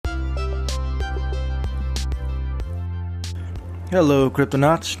Hello,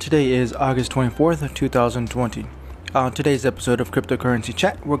 Cryptonauts. Today is August 24th, 2020. On today's episode of Cryptocurrency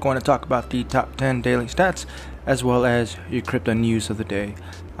Chat, we're going to talk about the top 10 daily stats as well as your crypto news of the day.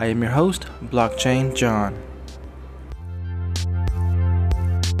 I am your host, Blockchain John.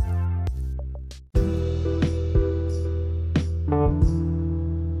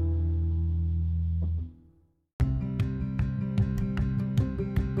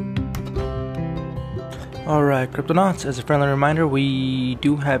 Alright, Cryptonauts, as a friendly reminder, we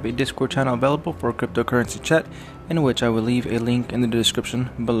do have a Discord channel available for Cryptocurrency Chat, in which I will leave a link in the description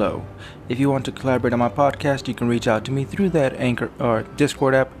below. If you want to collaborate on my podcast, you can reach out to me through that Anchor or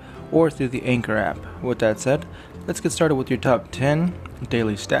Discord app or through the Anchor app. With that said, let's get started with your top 10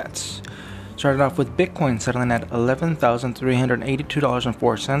 daily stats. Starting off with Bitcoin settling at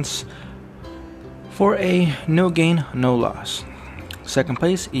 $11,382.04 for a no gain, no loss. Second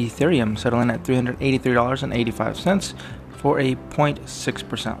place, Ethereum settling at $383.85 for a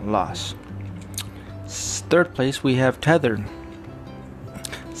 0.6% loss. Third place, we have Tether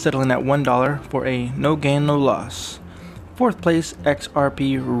settling at $1 for a no gain, no loss. Fourth place,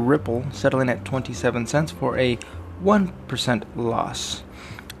 XRP Ripple settling at 27 cents for a 1% loss.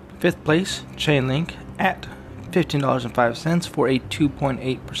 Fifth place, Chainlink at $15.05 for a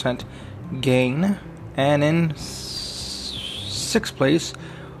 2.8% gain. And in sixth place,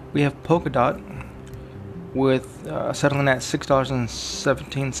 we have Polkadot with settling at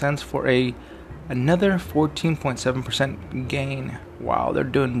 $6.17 for another 14.7% gain. Wow, they're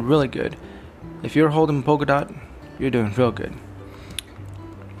doing really good. If you're holding Polkadot, you're doing real good.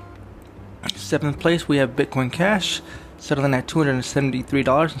 Seventh place, we have Bitcoin Cash settling at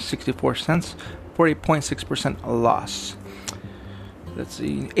 $273.64 for a 0.6% loss. Let's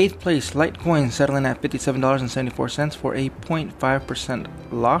see. Eighth place, Litecoin settling at $57.74 for a 0.5%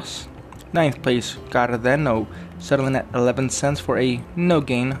 loss. Ninth place, Cardano settling at 11 cents for a no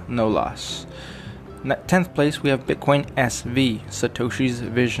gain, no loss. 10th place, we have Bitcoin SV, Satoshi's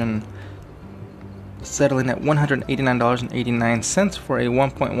Vision, settling at $189.89 for a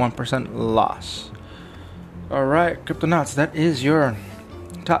 1.1% loss. Alright, Cryptonauts, that is your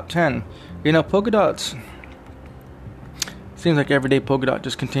top 10. You know, Polkadot's seems like every day Polkadot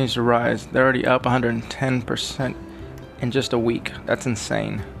just continues to rise. They're already up 110% in just a week. That's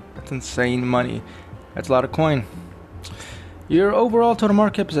insane. That's insane money. That's a lot of coin. Your overall total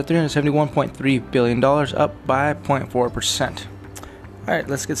market cap is at $371.3 billion, up by 0.4%. Alright,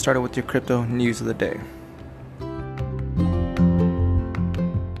 let's get started with your crypto news of the day.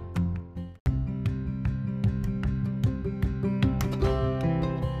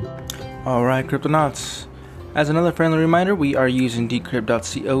 Alright, Cryptonauts. As another friendly reminder, we are using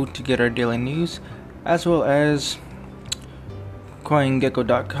Decrypt.co to get our daily news, as well as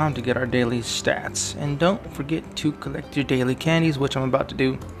CoinGecko.com to get our daily stats. And don't forget to collect your daily candies, which I'm about to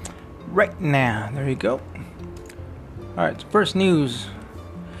do right now. There you go. Alright, first news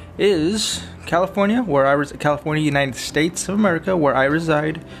is California, California, United States of America, where I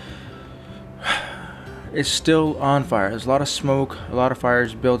reside, is still on fire. There's a lot of smoke, a lot of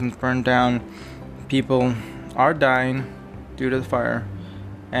fires, buildings burned down, people are dying due to the fire,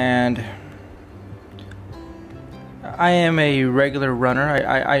 and I am a regular runner.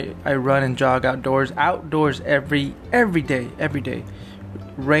 I run and jog outdoors every day,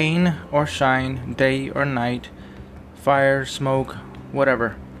 rain or shine, day or night, fire, smoke,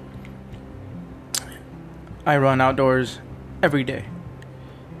 whatever. I run outdoors every day.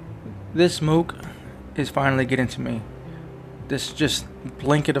 This smoke is finally getting to me. This just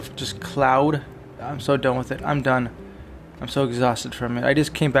blanket of just cloud. I'm so done with it. I'm done. I'm so exhausted from it. I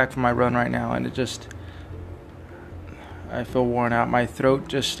just came back from my run right now, and I feel worn out. My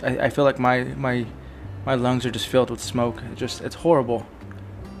throat I feel like my lungs are just filled with smoke. It's horrible.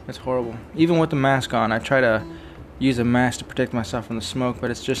 It's horrible. Even with the mask on, I try to use a mask to protect myself from the smoke,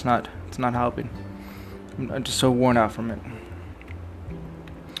 but it's not helping. I'm just so worn out from it.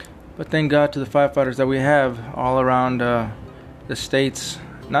 But thank God to the firefighters that we have all around the states.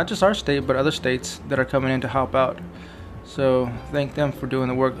 Not just our state, but other states that are coming in to help out. So thank them for doing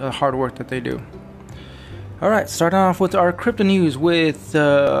the hard work that they do. Alright, starting off with our crypto news with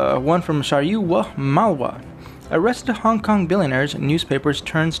one from Shaurya Malwa. Arrested Hong Kong billionaires, newspapers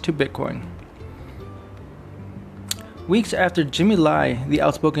turns to Bitcoin. Weeks after Jimmy Lai, the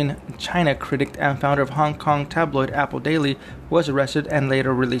outspoken China critic and founder of Hong Kong tabloid Apple Daily, was arrested and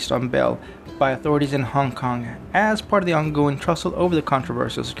later released on bail by authorities in Hong Kong. As part of the ongoing tussle over the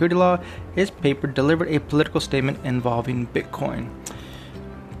controversial security law, his paper delivered a political statement involving Bitcoin.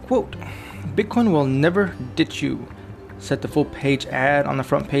 Quote, "Bitcoin will never ditch you," said the full-page ad on the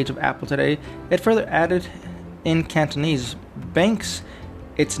front page of Apple today. It further added in Cantonese, Banks,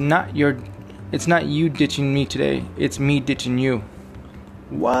 it's not you ditching me today. It's me ditching you.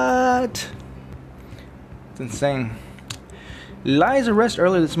 What? It's insane. Lai's arrest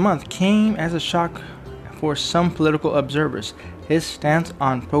earlier this month came as a shock for some political observers. His stance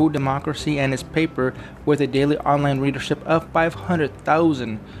on pro-democracy and his paper, with a daily online readership of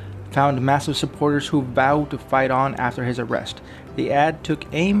 500,000, found massive supporters who vowed to fight on after his arrest. The ad took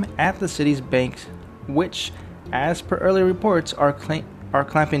aim at the city's banks, which, as per earlier reports, are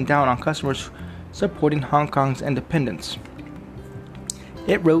clamping down on customers supporting Hong Kong's independence.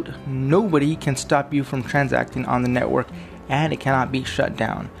 It wrote, "Nobody can stop you from transacting on the network, and it cannot be shut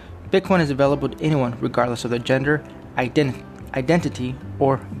down. Bitcoin is available to anyone, regardless of their gender, identity,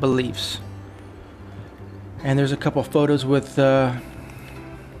 or beliefs." And there's a couple photos with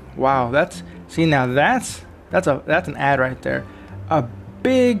wow, that's an ad right there. A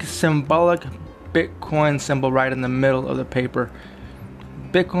big symbolic Bitcoin symbol right in the middle of the paper.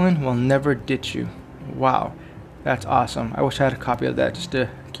 Bitcoin will never ditch you. Wow, that's awesome. I wish I had a copy of that just to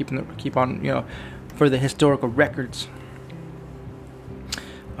keep on, for the historical records.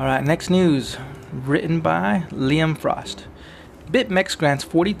 All right, next news, written by Liam Frost. BitMEX grants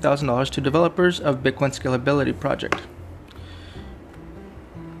 $40,000 to developers of Bitcoin Scalability Project.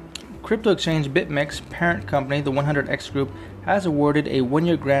 Crypto exchange BitMEX parent company, the 100X Group, has awarded a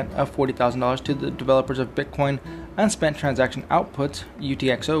one-year grant of $40,000 to the developers of Bitcoin Unspent Transaction Outputs,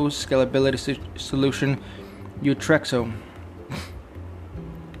 UTXO's scalability solution, Utrexo.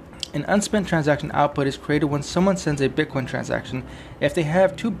 An unspent transaction output is created when someone sends a Bitcoin transaction. If they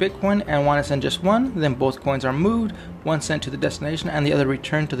have 2 Bitcoin and want to send just one, then both coins are moved, one sent to the destination and the other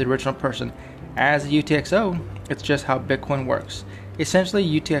returned to the original person. As a UTXO, it's just how Bitcoin works. Essentially,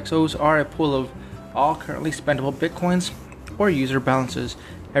 UTXOs are a pool of all currently spendable Bitcoins or user balances.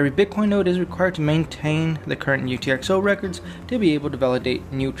 Every Bitcoin node is required to maintain the current UTXO records to be able to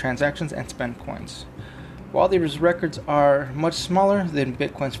validate new transactions and spend coins. While these records are much smaller than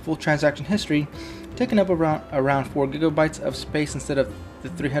Bitcoin's full transaction history, taking up around 4 gigabytes of space instead of the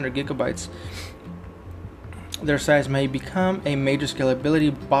 300 gigabytes, their size may become a major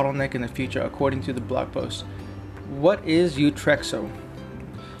scalability bottleneck in the future, according to the blog post. What is Utrexo?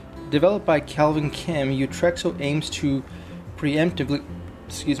 Developed by Calvin Kim, Utrexo aims to preemptively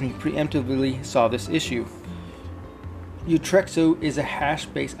solve this issue. Utrexo is a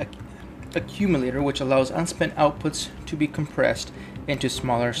hash-based accumulator which allows unspent outputs to be compressed into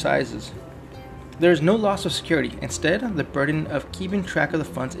smaller sizes. There is no loss of security. Instead, the burden of keeping track of the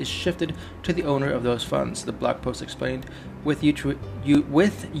funds is shifted to the owner of those funds, the blog post explained. With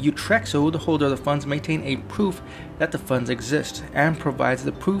Utrexo, the holder of the funds maintains a proof that the funds exist and provides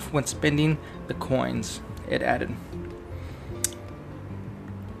the proof when spending the coins, it added.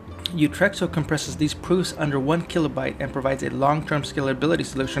 Utrexo compresses these proofs under 1 kilobyte and provides a long-term scalability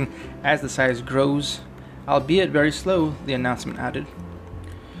solution as the size grows, albeit very slow, the announcement added.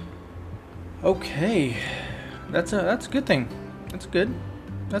 Okay, that's a good thing. That's good.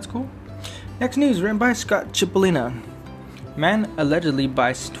 That's cool. Next news, written by Scott Cipollina. Man allegedly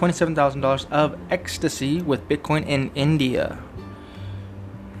buys $27,000 of ecstasy with Bitcoin in India.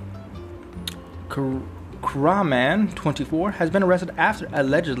 Kraman, 24, has been arrested after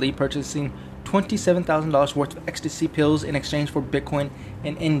allegedly purchasing $27,000 worth of ecstasy pills in exchange for Bitcoin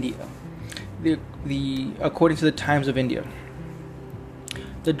in India. According to the Times of India,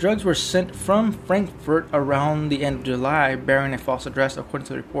 the drugs were sent from Frankfurt around the end of July, bearing a false address, according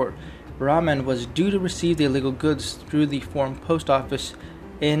to the report. Rahman was due to receive the illegal goods through the foreign post office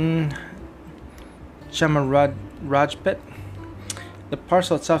in Chamarajpet. The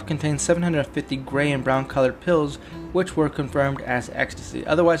parcel itself contained 750 gray and brown colored pills, which were confirmed as ecstasy,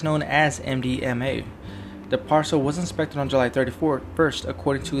 otherwise known as MDMA. The parcel was inspected on July 31st,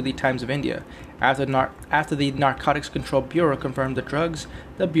 according to the Times of India. After the Narcotics Control Bureau confirmed the drugs,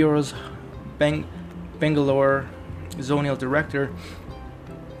 the Bureau's Bangalore Zonal Director,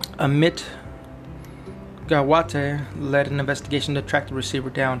 Amit Gawate, led an investigation to track the receiver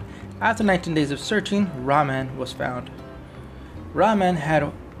down. After 19 days of searching, Rahman was found. Rahman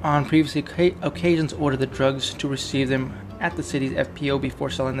had on previous occasions ordered the drugs to receive them at the city's FPO before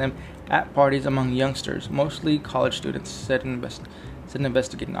selling them at parties among youngsters, mostly college students, said an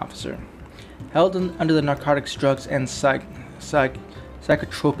investigating officer. Held under the Narcotics, Drugs, and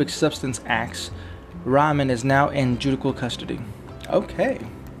Psychotropic Substance Acts, Rahman is now in judicial custody. Okay,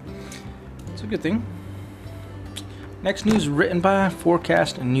 that's a good thing. Next news, written by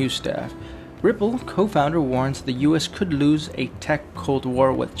Forecast News staff. Ripple co-founder warns the U.S. could lose a tech Cold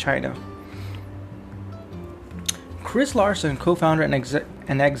War with China. Chris Larson, co-founder and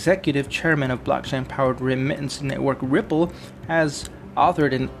an executive chairman of blockchain-powered remittance network Ripple, has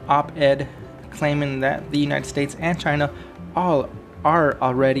authored an op-ed claiming that the United States and China all are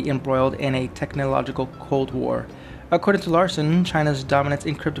already embroiled in a technological Cold War. According to Larson, China's dominance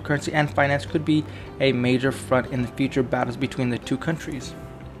in cryptocurrency and finance could be a major front in the future battles between the two countries.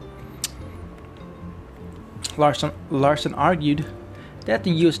 Larson argued that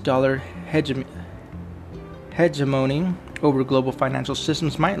the US dollar hegemony over global financial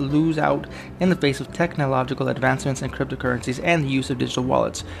systems might lose out in the face of technological advancements in cryptocurrencies and the use of digital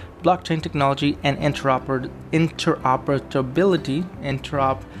wallets, blockchain technology, and interoperability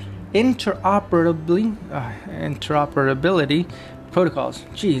protocols.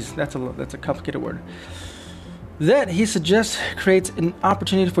 Jeez, that's a complicated word. That, he suggests, creates an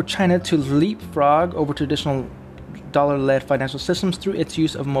opportunity for China to leapfrog over traditional dollar-led financial systems through its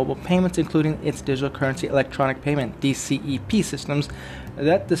use of mobile payments, including its digital currency electronic payment (DCEP) systems,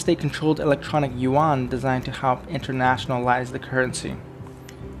 that the state-controlled electronic yuan designed to help internationalize the currency.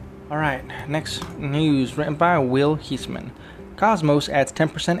 Alright, next news written by Will Heisman. Cosmos adds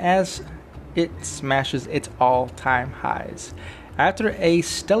 10% as it smashes its all-time highs. After a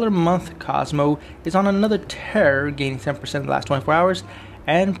stellar month, Cosmo is on another tear, gaining 10% in the last 24 hours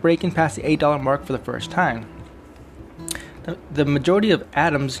and breaking past the $8 mark for the first time. The majority of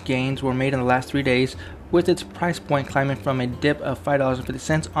Atom's gains were made in the last 3 days, with its price point climbing from a dip of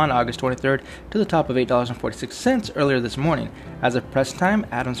 $5.50 on August 23rd to the top of $8.46 earlier this morning. As of present time,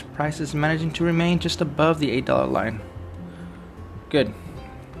 Atom's price is managing to remain just above the $8 line. Good.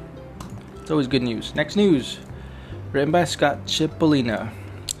 It's always good news. Next news, written by Scott Cipollina.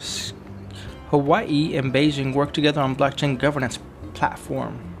 Hawaii and Beijing work together on blockchain governance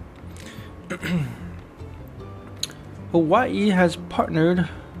platform. Hawaii has partnered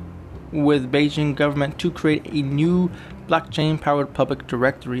with Beijing government to create a new blockchain-powered public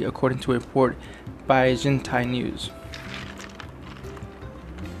directory, according to a report by Xintai News.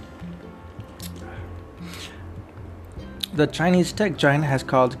 The Chinese tech giant has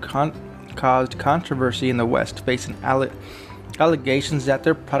caused controversy in the West, facing allegations that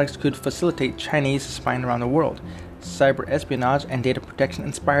their products could facilitate Chinese spying around the world. Cyber espionage and data protection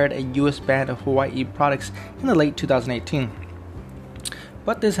inspired a U.S. ban of Hawaii products in the late 2018.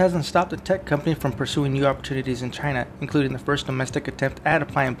 But this hasn't stopped the tech company from pursuing new opportunities in China, including the first domestic attempt at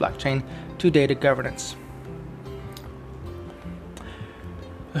applying blockchain to data governance.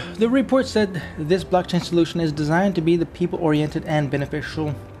 The report said this blockchain solution is designed to be the people-oriented and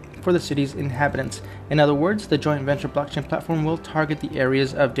beneficial for the city's inhabitants. In other words, the joint venture blockchain platform will target the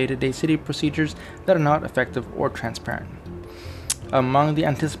areas of day-to-day city procedures that are not effective or transparent. Among the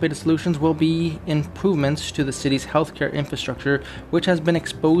anticipated solutions will be improvements to the city's healthcare infrastructure, which has been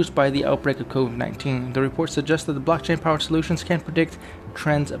exposed by the outbreak of COVID-19. The report suggests that the blockchain-powered solutions can predict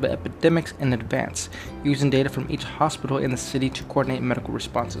trends of epidemics in advance, using data from each hospital in the city to coordinate medical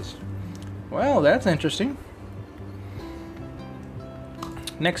responses. Well, that's interesting.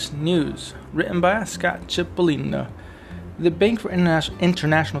 Next news, written by Scott Cipollina. The Bank for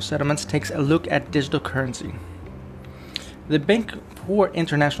International Settlements takes a look at digital currency. The Bank for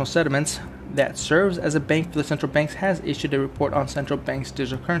International Settlements, that serves as a bank for the central banks, has issued a report on central banks'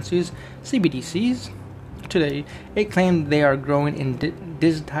 digital currencies, CBDCs. Today, it claimed they are growing in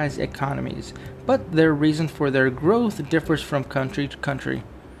digitized economies, but their reason for their growth differs from country to country.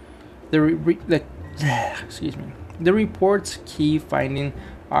 The report's key findings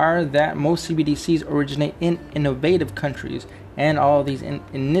are that most CBDCs originate in innovative countries, and all of these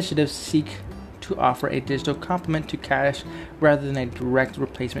initiatives seek to offer a digital complement to cash rather than a direct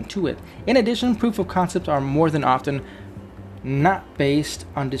replacement to it. In addition, proof of concepts are more than often not based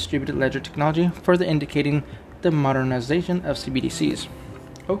on distributed ledger technology, further indicating the modernization of CBDCs.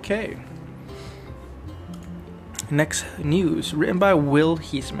 Okay. Next news, written by Will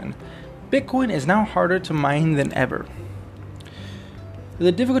Heisman. Bitcoin is now harder to mine than ever.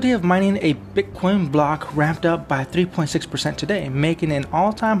 The difficulty of mining a Bitcoin block ramped up by 3.6% today, making it an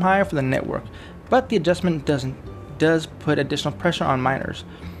all-time high for the network. But the adjustment does put additional pressure on miners.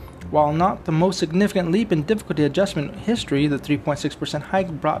 While not the most significant leap in difficulty adjustment history, the 3.6%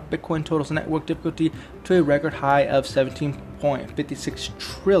 hike brought Bitcoin total network difficulty to a record high of 17.56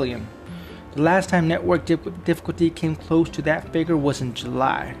 trillion. The last time network difficulty came close to that figure was in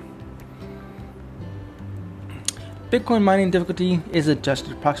July. Bitcoin mining difficulty is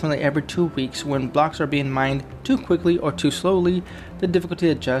adjusted approximately every 2 weeks. When blocks are being mined too quickly or too slowly, the difficulty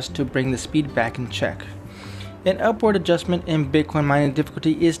adjusts to bring the speed back in check. An upward adjustment in Bitcoin mining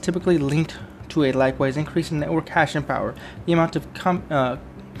difficulty is typically linked to a likewise increase in network hashing power, the amount of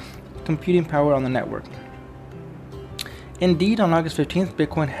computing power on the network. Indeed, on August 15th,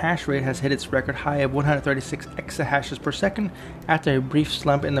 Bitcoin hash rate has hit its record high of 136 exahashes per second after a brief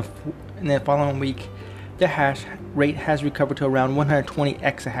slump in the following week. The hash rate has recovered to around 120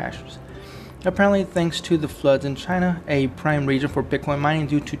 exahashes. Apparently thanks to the floods in China, a prime region for Bitcoin mining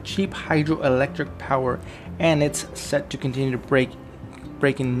due to cheap hydroelectric power, and it's set to continue to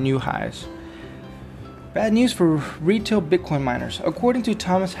breaking new highs. Bad news for retail Bitcoin miners. According to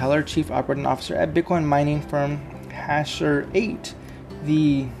Thomas Heller, Chief Operating Officer at Bitcoin mining firm Hasher8,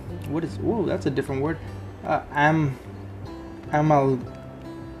 that's a different word.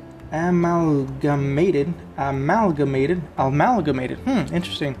 Amalgamated.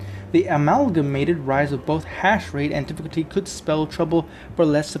 Interesting. The amalgamated rise of both hash rate and difficulty could spell trouble for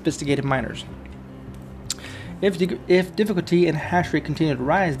less sophisticated miners. If difficulty and hash rate continue to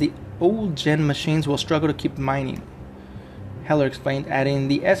rise, the old gen machines will struggle to keep mining. Heller explained, adding,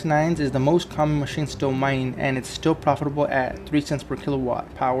 the S9s is the most common machine still mining, and it's still profitable at 3 cents per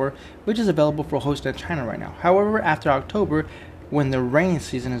kilowatt power, which is available for hosting in China right now. However, after October, when the rain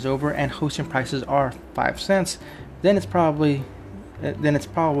season is over and hosting prices are 5 cents, then it's probable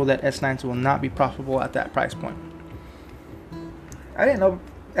that S9s will not be profitable at that price point. I didn't know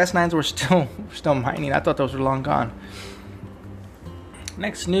S9s were still mining. I thought those were long gone.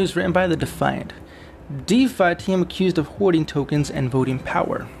 Next news written by The Defiant. DeFi team accused of hoarding tokens and voting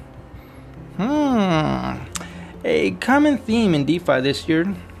power. A common theme in DeFi this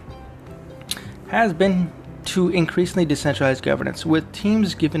year has been to increasingly decentralized governance, with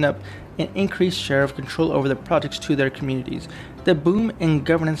teams giving up an increased share of control over the projects to their communities. The boom in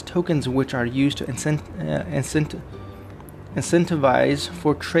governance tokens, which are used to incentivize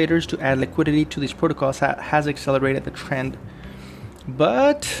for traders to add liquidity to these protocols, has accelerated the trend.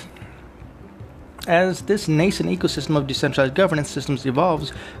 But as this nascent ecosystem of decentralized governance systems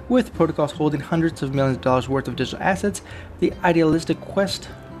evolves, with protocols holding hundreds of millions of dollars worth of digital assets, the idealistic quest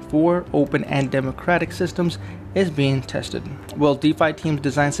for open and democratic systems is being tested. Will DeFi teams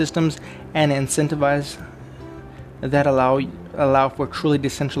design systems and incentivize that allow for truly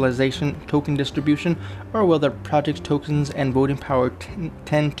decentralization token distribution, or will their project's tokens and voting power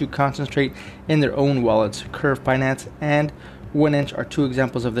tend to concentrate in their own wallets? Curve Finance and 1inch are two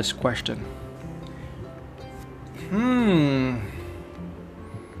examples of this question.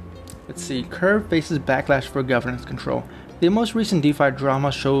 Let's see. Curve faces backlash for governance control. The most recent DeFi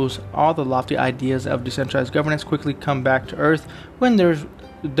drama shows all the lofty ideas of decentralized governance quickly come back to earth when there's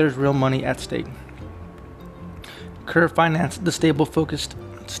real money at stake. Curve Finance, the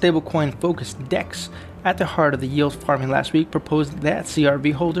stablecoin-focused DEX at the heart of the yield farming last week, proposed that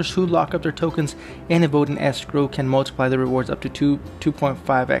CRV holders who lock up their tokens in a voting escrow can multiply the rewards up to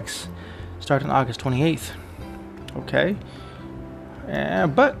 2.5x, starting August 28th. Okay.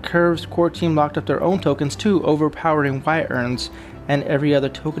 But Curve's core team locked up their own tokens too, overpowering Y-Earns and every other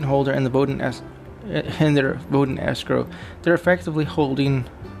token holder in their voting escrow. They're effectively holding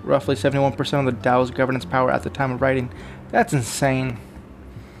roughly 71% of the DAO's governance power at the time of writing. That's insane.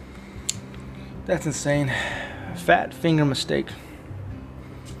 Fat finger mistake.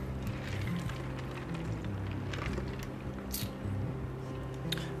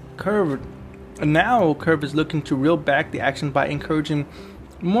 Curve is looking to reel back the action by encouraging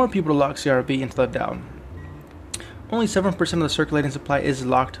more people to lock CRV into the DAO. Only 7% of the circulating supply is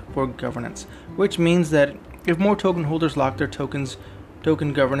locked for governance, which means that if more token holders lock their tokens,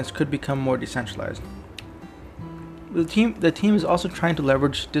 token governance could become more decentralized. The team is also trying to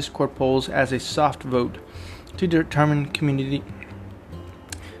leverage Discord polls as a soft vote to determine community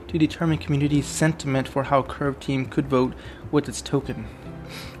sentiment for how Curve team could vote with its token.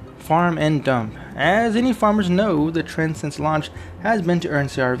 Farm and dump. As any farmers know, the trend since launch has been to earn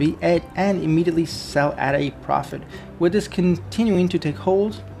CRV and immediately sell at a profit. With this continuing to take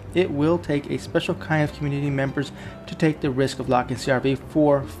hold, it will take a special kind of community members to take the risk of locking CRV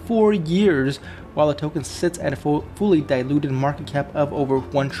for 4 years while the token sits at a fully diluted market cap of over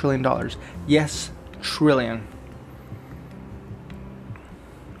 $1 trillion. Yes, trillion.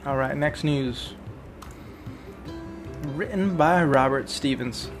 Alright, next news. Written by Robert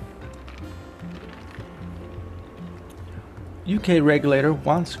Stevens. UK regulator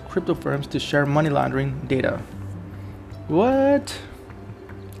wants crypto firms to share money laundering data. What?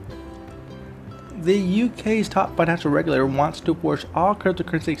 The UK's top financial regulator wants to force all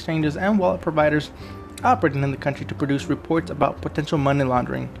cryptocurrency exchanges and wallet providers operating in the country to produce reports about potential money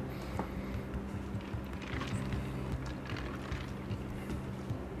laundering.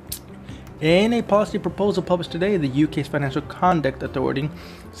 In a policy proposal published today, the UK's Financial Conduct Authority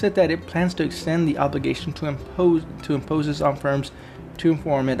said that it plans to extend the obligation to impose this on firms to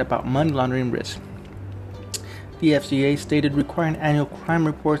inform it about money laundering risk. the FCA stated requiring annual crime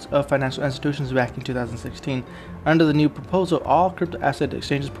reports of financial institutions back in 2016. Under the new proposal, all crypto asset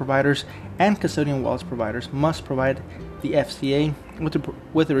exchanges providers and custodian wallets providers must provide the FCA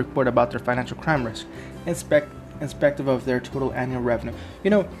with a report about their financial crime risk, irrespective of their total annual revenue.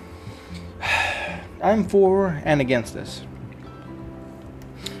 You know, I'm for and against this.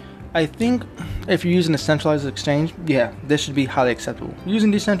 I think if you're using a centralized exchange, yeah, this should be highly acceptable.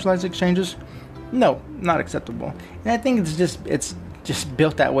 Using decentralized exchanges, no, not acceptable. And I think it's just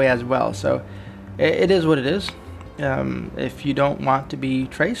built that way as well. So it is what it is. If you don't want to be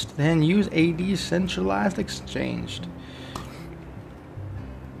traced, then use a decentralized exchange.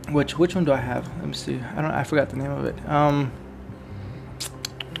 Which one do I have? Let me see. I forgot the name of it.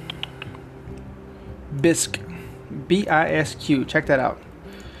 Bisq, BISQ. Check that out.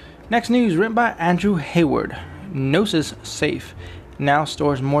 Next news, written by Andrew Hayward. Gnosis Safe now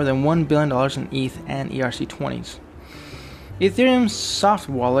stores more than $1 billion in ETH and ERC20s. Ethereum's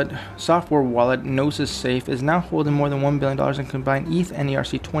software wallet Gnosis Safe is now holding more than $1 billion in combined ETH and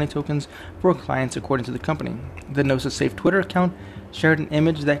ERC20 tokens for clients, according to the company. The Gnosis Safe Twitter account shared an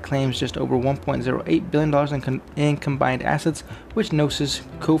image that claims just over $1.08 billion in combined assets, which Gnosis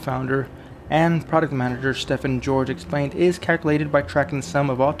co-founder and product manager Stephen George explained is calculated by tracking the sum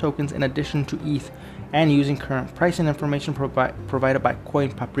of all tokens in addition to ETH and using current pricing information provided by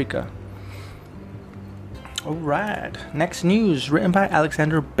CoinPaprika. Alright, next news, written by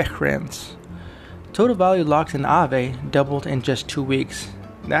Alexander Behrens. Total value locked in Aave doubled in just 2 weeks.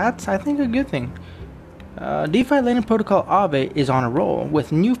 That's, I think, a good thing. DeFi lending protocol Aave is on a roll,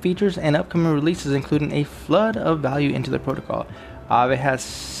 with new features and upcoming releases including a flood of value into the protocol. Aave has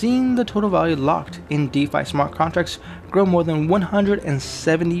seen the total value locked in DeFi smart contracts grow more than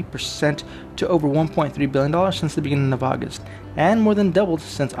 170% to over $1.3 billion since the beginning of August, and more than doubled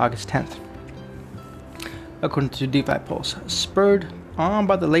since August 10th. According to DeFi Pulse, spurred on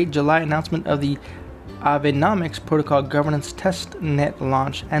by the late July announcement of the Aavenomics protocol governance testnet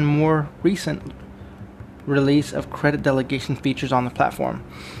launch and more recent release of credit delegation features on the platform.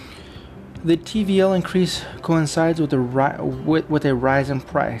 The TVL increase coincides with a rise in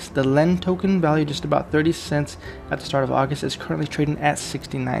price. The LEND token, valued just about 30 cents at the start of August, is currently trading at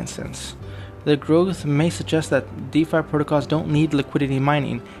 69 cents. The growth may suggest that DeFi protocols don't need liquidity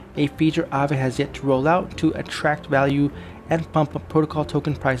mining, a feature Aave has yet to roll out to attract value and pump up protocol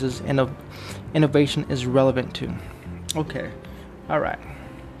token prices, and innovation is relevant too. Okay, alright.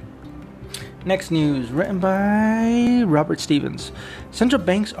 Next news, written by Robert Stevens. Central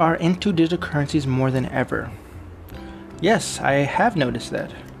banks are into digital currencies more than ever. Yes, I have noticed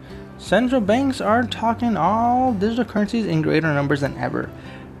that. Central banks are talking all digital currencies in greater numbers than ever.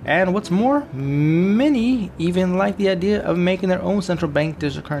 And what's more, many even like the idea of making their own central bank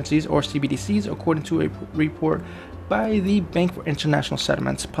digital currencies, or CBDCs, according to a report by the Bank for International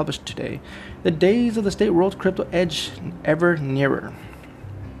Settlements published today. The days of the state world crypto edge ever nearer.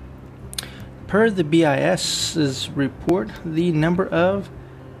 Per the BIS's report, the number of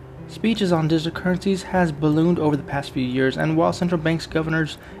speeches on digital currencies has ballooned over the past few years, and while central banks,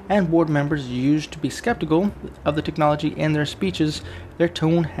 governors, and board members used to be skeptical of the technology in their speeches, their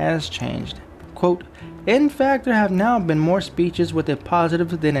tone has changed. Quote, "In fact, there have now been more speeches with a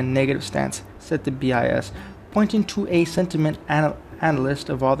positive than a negative stance," said the BIS, pointing to a sentiment analyst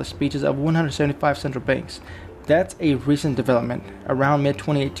of all the speeches of 175 central banks. That's a recent development. Around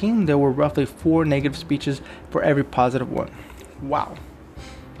mid-2018, there were roughly 4 negative speeches for every positive one. Wow.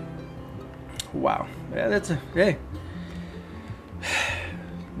 Wow. Yeah, that's a... Hey.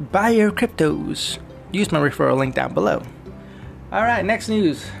 Buy your cryptos. Use my referral link down below. Alright, next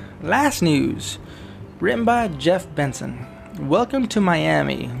news. Last news. Written by Jeff Benson. Welcome to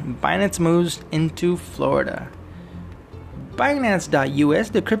Miami. Binance moves into Florida. Binance.us,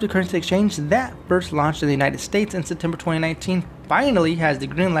 the cryptocurrency exchange that first launched in the United States in September 2019, finally has the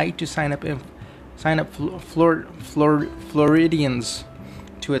green light to sign up Floridians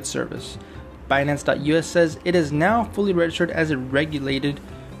to its service. Binance.us says it is now fully registered as a regulated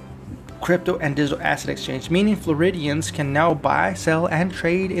crypto and digital asset exchange, meaning Floridians can now buy, sell, and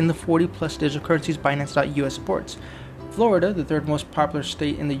trade in the 40-plus digital currencies Binance.us supports. Florida, the third most popular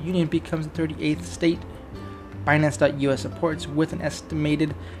state in the union, becomes the 38th state Binance.us supports, with an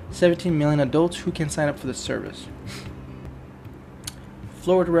estimated 17 million adults who can sign up for the service.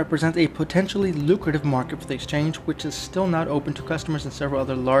 Florida represents a potentially lucrative market for the exchange, which is still not open to customers in several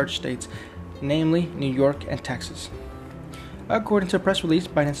other large states, namely New York and Texas. According to a press release,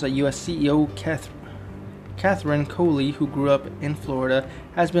 Binance.us CEO Catherine Coley, who grew up in Florida,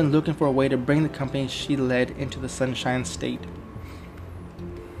 has been looking for a way to bring the company she led into the Sunshine State.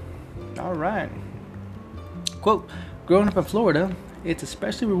 Alright. Quote, growing up in Florida, it's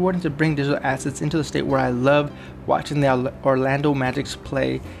especially rewarding to bring digital assets into the state where I love watching the Orlando Magics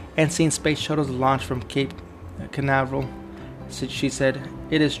play and seeing space shuttles launch from Cape Canaveral. She said,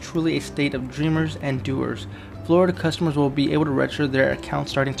 it is truly a state of dreamers and doers. Florida customers will be able to register their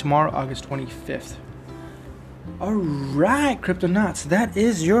accounts starting tomorrow, August 25th. Alright, Cryptonauts, that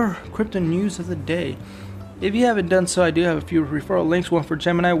is your crypto news of the day. If you haven't done so, I do have a few referral links, one for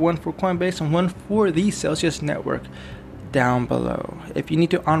Gemini, one for Coinbase, and one for the Celsius Network down below. If you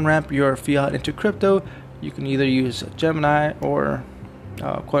need to on-ramp your fiat into crypto, you can either use Gemini or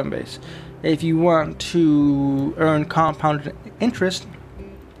Coinbase. If you want to earn compounded interest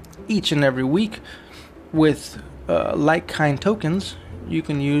each and every week with like-kind tokens, you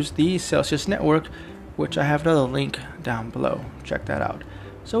can use the Celsius Network, which I have another link down below. Check that out.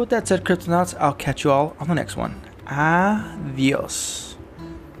 So with that said, Cryptonauts, I'll catch you all on the next one. Adios.